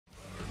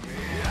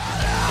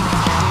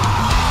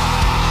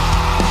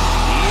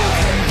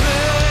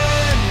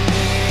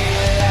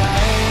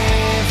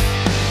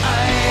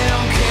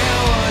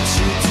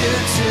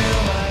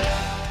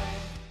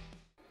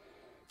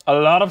A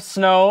lot of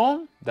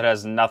snow. That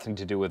has nothing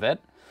to do with it.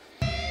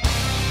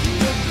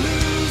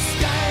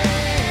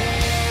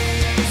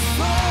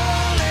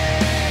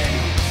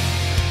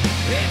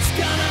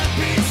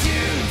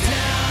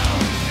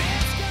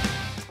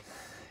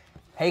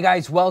 Hey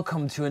guys,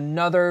 welcome to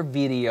another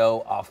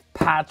video of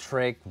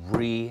Patrick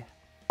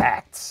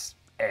Reacts.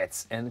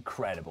 It's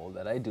incredible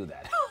that I do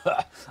that.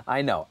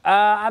 I know.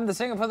 I'm the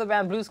singer for the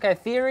band Blue Sky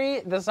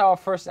Theory. This is our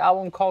first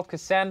album called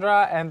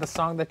Cassandra, and the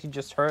song that you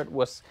just heard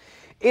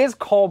is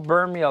called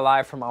Burn Me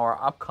Alive from our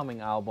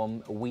upcoming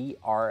album We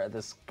Are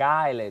the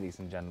Sky, ladies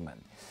and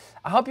gentlemen.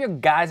 I hope you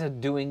guys are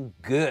doing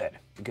good,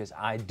 because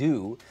I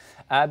do.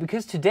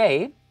 Because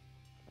today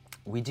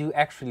I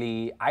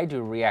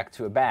do react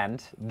to a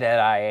band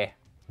that I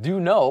do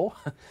know.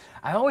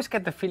 I always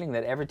get the feeling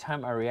that every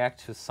time I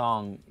react to a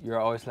song, you're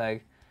always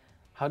like,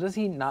 how does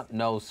he not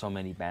know so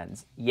many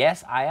bands?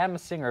 Yes, I am a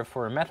singer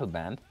for a metal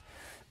band,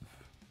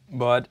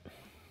 but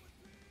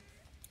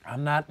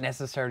I'm not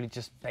necessarily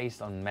just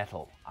based on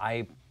metal.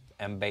 I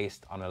am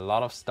based on a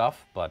lot of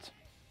stuff, but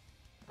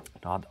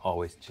not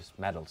always just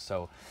metal.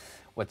 So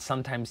what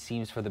sometimes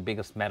seems for the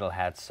biggest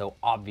metalheads so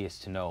obvious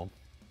to know,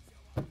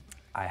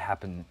 I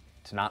happen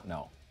to not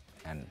know.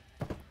 And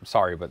I'm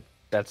sorry, but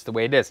that's the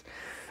way it is.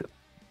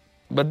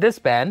 But this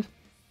band,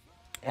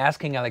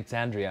 Asking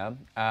Alexandria,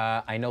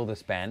 I know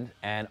this band,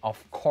 and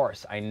of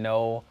course I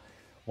know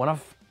one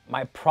of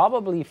my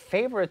probably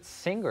favorite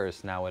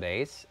singers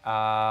nowadays,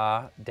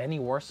 Danny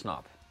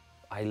Worsnop.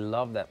 I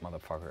love that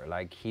motherfucker.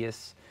 Like,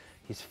 he's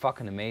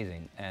fucking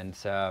amazing. And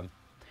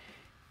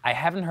I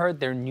haven't heard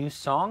their new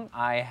song.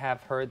 I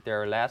have heard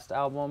their last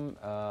album,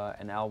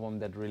 an album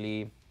that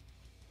really,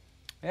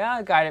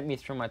 guided me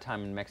through my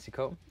time in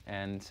Mexico.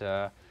 And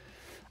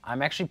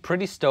I'm actually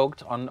pretty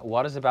stoked on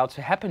what is about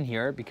to happen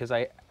here, because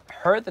I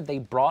heard that they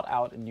brought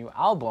out a new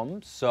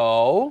album,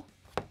 so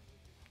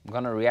I'm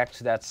gonna react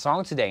to that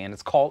song today, and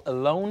it's called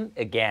Alone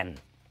Again.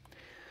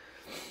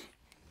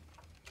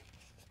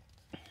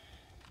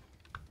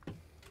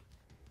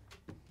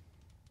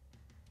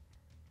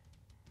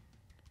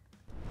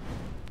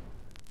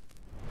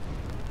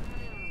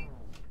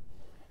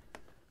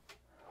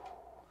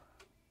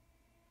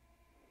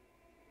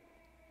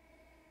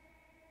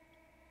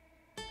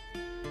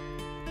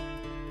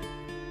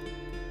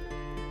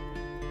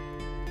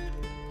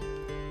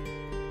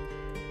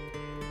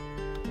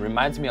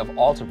 Reminds me of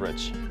Alter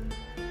Bridge.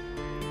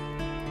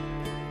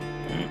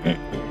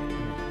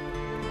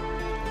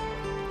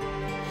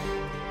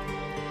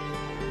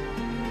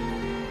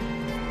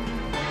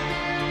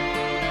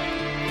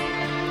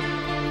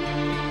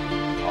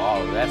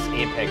 Oh, that's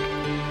epic.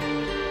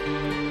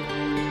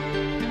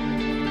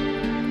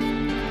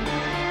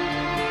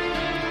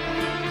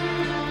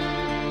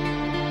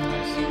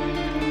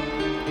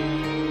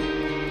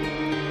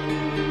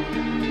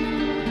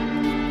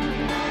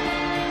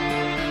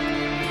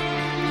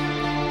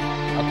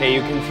 Okay,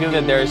 you can feel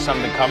that there is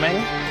something coming.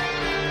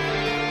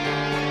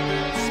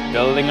 It's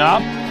building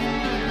up.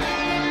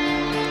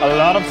 A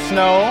lot of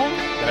snow.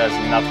 That has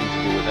nothing to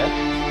do with it.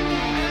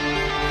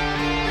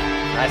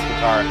 Nice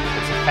guitar.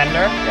 It's a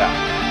Fender?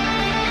 Yeah.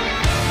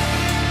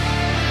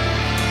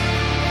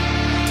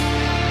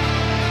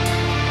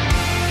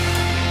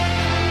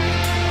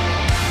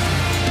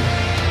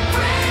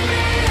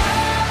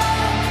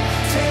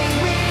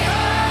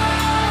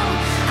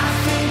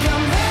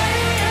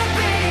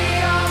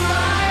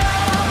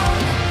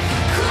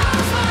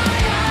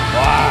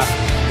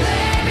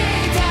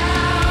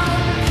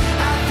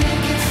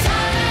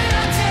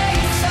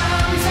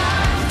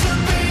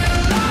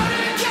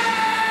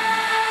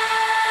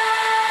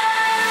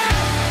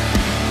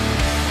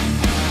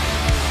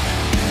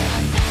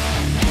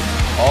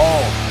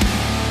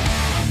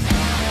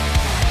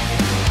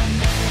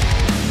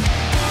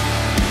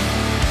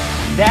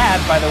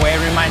 That, by the way,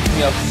 reminds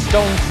me of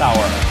Stone Sour.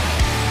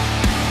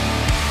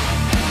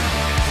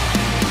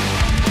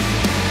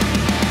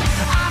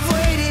 I've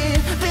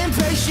waited, been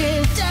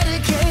patient,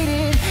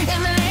 dedicated, in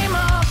the name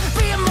of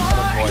being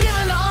more,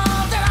 giving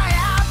all that I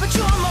have, but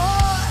you're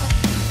more.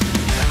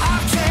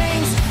 I've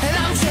changed, and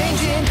I'm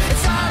changing,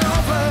 it's not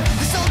over,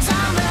 there's still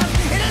time left,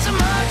 it isn't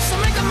much, so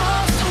make the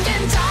most, I'm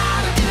getting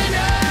tired of giving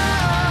up.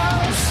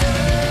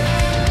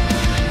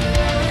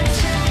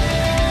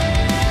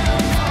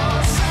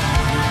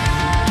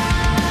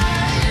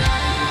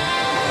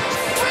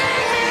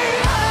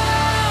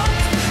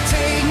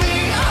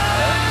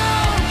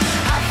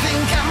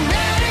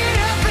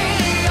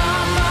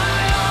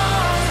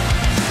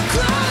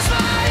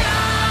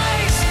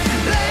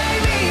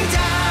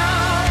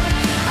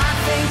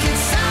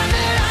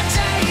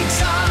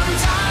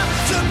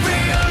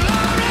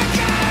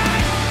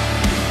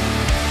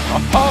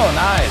 Oh,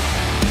 nice.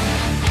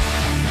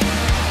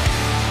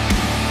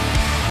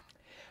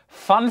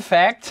 Fun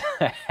fact,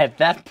 at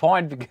that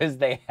point, because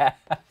they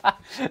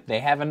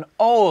have an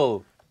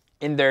owl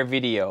in their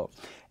video.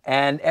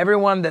 And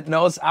everyone that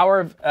knows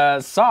our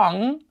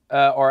song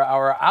or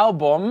our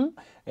album,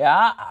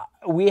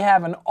 we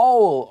have an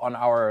owl on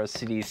our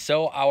CD.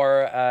 So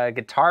our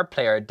guitar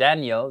player,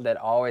 Daniel, that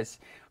always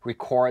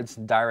records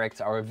and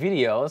directs our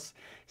videos,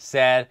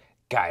 said,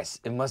 guys,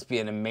 it must be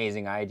an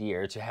amazing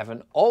idea to have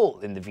an owl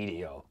in the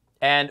video.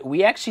 And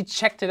we actually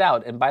checked it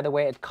out. And by the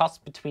way, it costs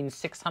between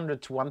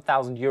 600 to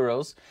 1,000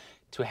 euros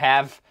to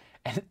have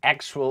an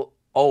actual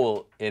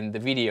owl in the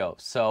video.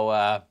 So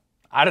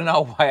I don't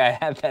know why I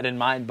had that in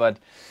mind, but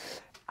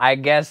I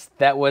guess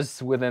that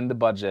was within the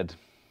budget.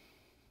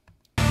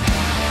 I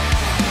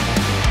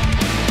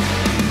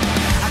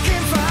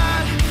can't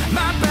find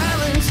my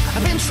balance.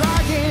 I've been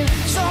trying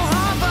so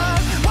hard, but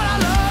what I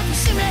love, you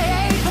seem to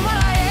hate, and what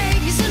I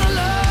hate, you seem to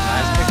love.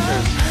 Nice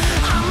pictures.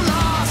 I'm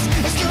lost,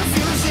 it's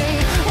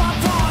confusing. What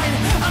point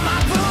am I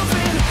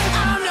proving?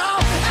 I don't know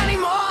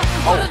anymore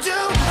what to do.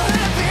 Where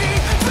to be?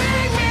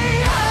 Bring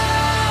me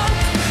home,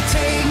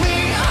 take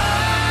me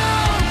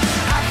home.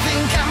 I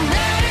think I'm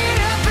ready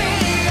to be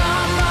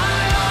on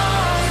my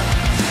own.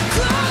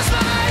 Close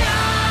my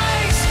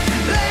eyes,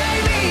 lay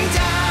me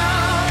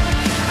down.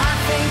 I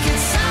think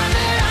it's time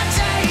that I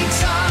take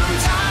some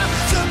time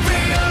to be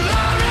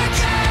alone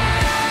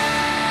again.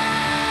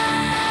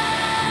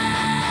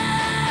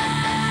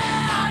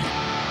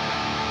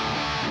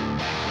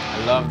 I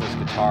love this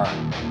guitar.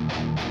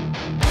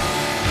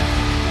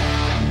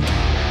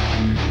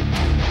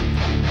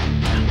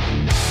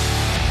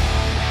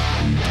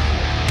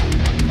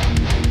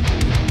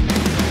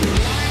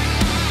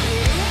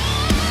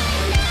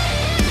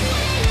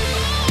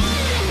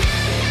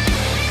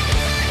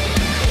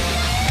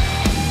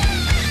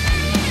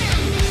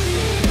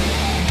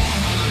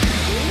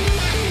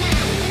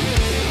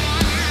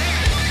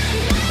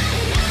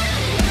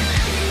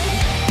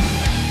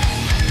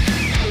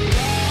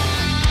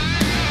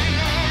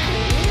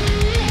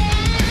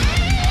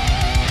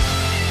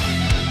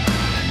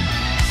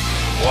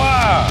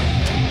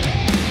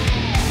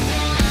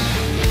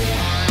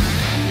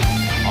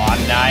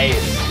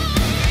 Nice.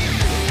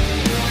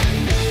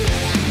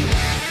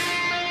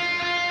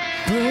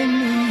 Bring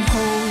me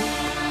home,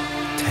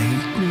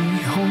 take me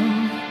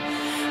home.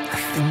 I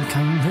think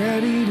I'm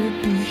ready to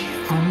be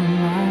on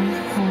my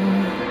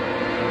own.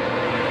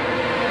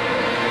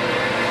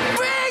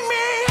 Bring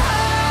me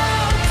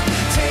home,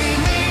 take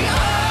me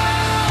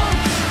home.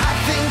 I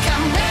think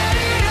I'm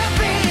ready to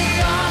be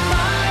on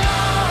my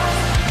own.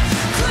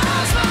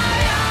 Close my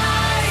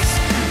eyes,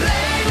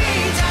 lay me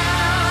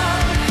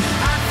down.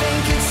 I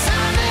think it's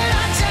time that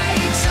I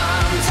take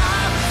some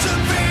time to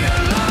be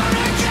alone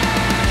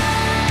again.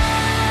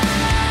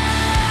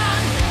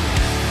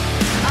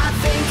 I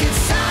think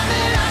it's time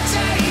that I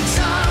take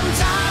some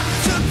time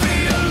to be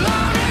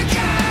alone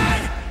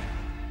again.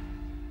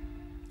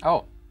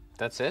 Oh,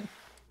 that's it?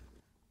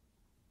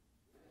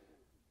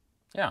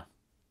 Yeah.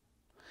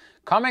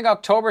 Coming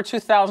October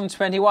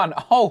 2021.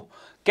 Oh,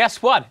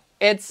 guess what?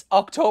 It's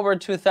October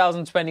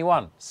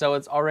 2021. So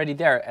it's already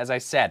there, as I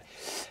said.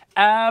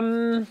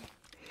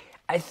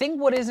 I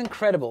think what is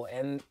incredible,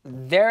 and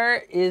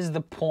there is the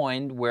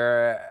point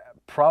where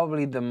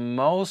probably the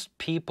most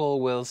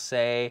people will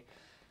say,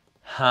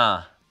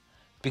 huh.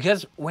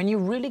 Because when you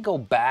really go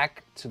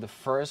back to the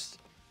first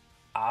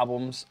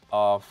albums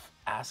of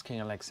Asking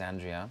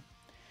Alexandria,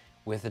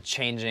 with the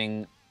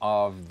changing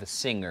of the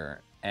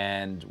singer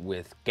and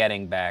with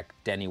getting back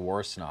Danny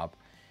Worsnop,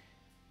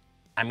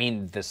 I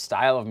mean, the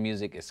style of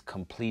music is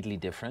completely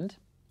different.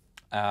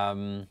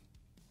 I'm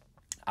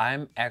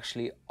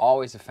actually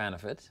always a fan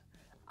of it.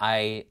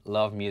 I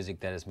love music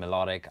that is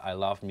melodic. I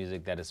love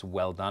music that is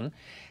well done.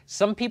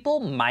 Some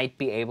people might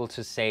be able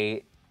to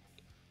say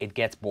it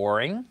gets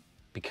boring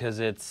because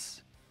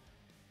it's,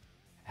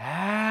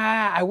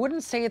 I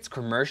wouldn't say it's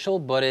commercial,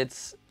 but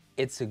it's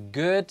a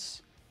good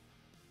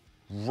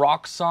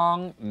rock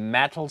song,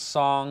 metal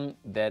song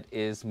that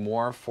is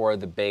more for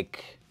the big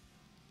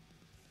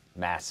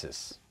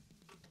masses,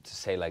 to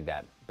say like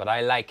that. But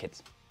I like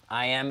it.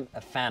 I am a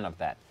fan of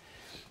that.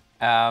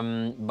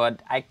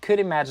 But I could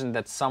imagine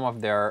that some of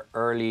their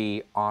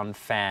early on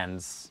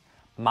fans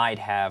might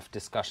have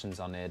discussions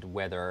on it,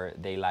 whether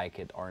they like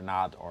it or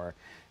not, or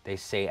they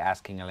say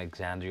Asking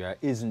Alexandria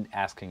isn't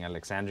Asking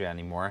Alexandria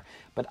anymore.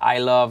 But I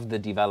love the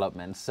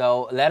development.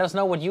 So let us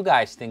know what you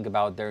guys think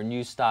about their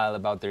new style,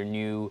 about their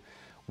new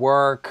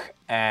work.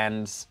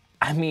 And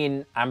I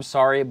mean, I'm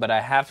sorry, but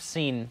I have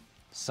seen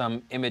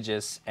some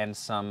images and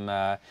some,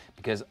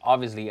 because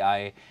obviously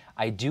I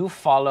do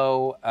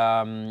follow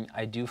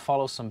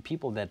some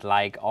people that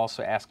like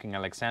also Asking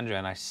Alexandria,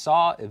 and I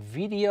saw a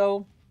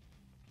video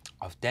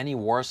of Danny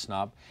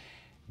Worsnop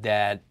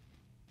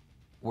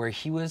where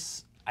he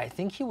was, I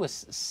think he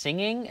was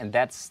singing, and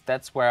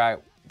that's where I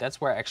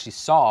actually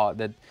saw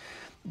that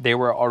they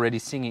were already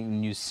singing a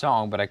new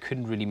song, but I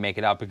couldn't really make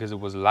it out because it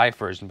was a live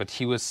version. But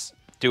he was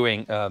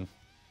doing a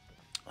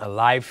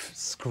live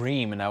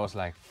scream, and I was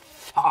like,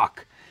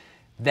 fuck.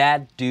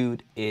 That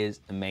dude is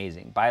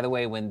amazing. By the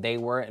way, when they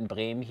were in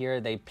Bremen here,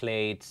 they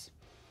played,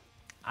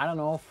 I don't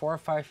know, 4 or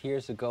 5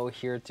 years ago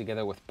here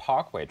together with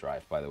Parkway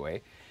Drive, by the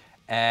way.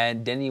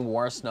 And Danny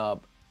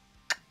Worsnop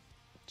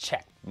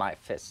checked my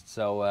fist.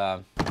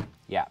 So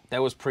yeah,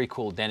 that was pretty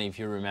cool. Danny, if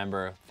you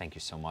remember, thank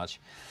you so much.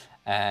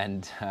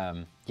 And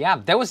yeah,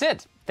 that was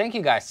it. Thank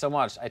you guys so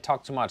much. I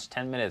talked too much.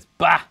 10 minutes.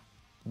 Bah!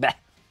 Bah!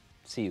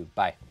 See you.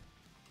 Bye.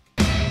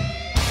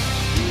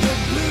 The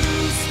blue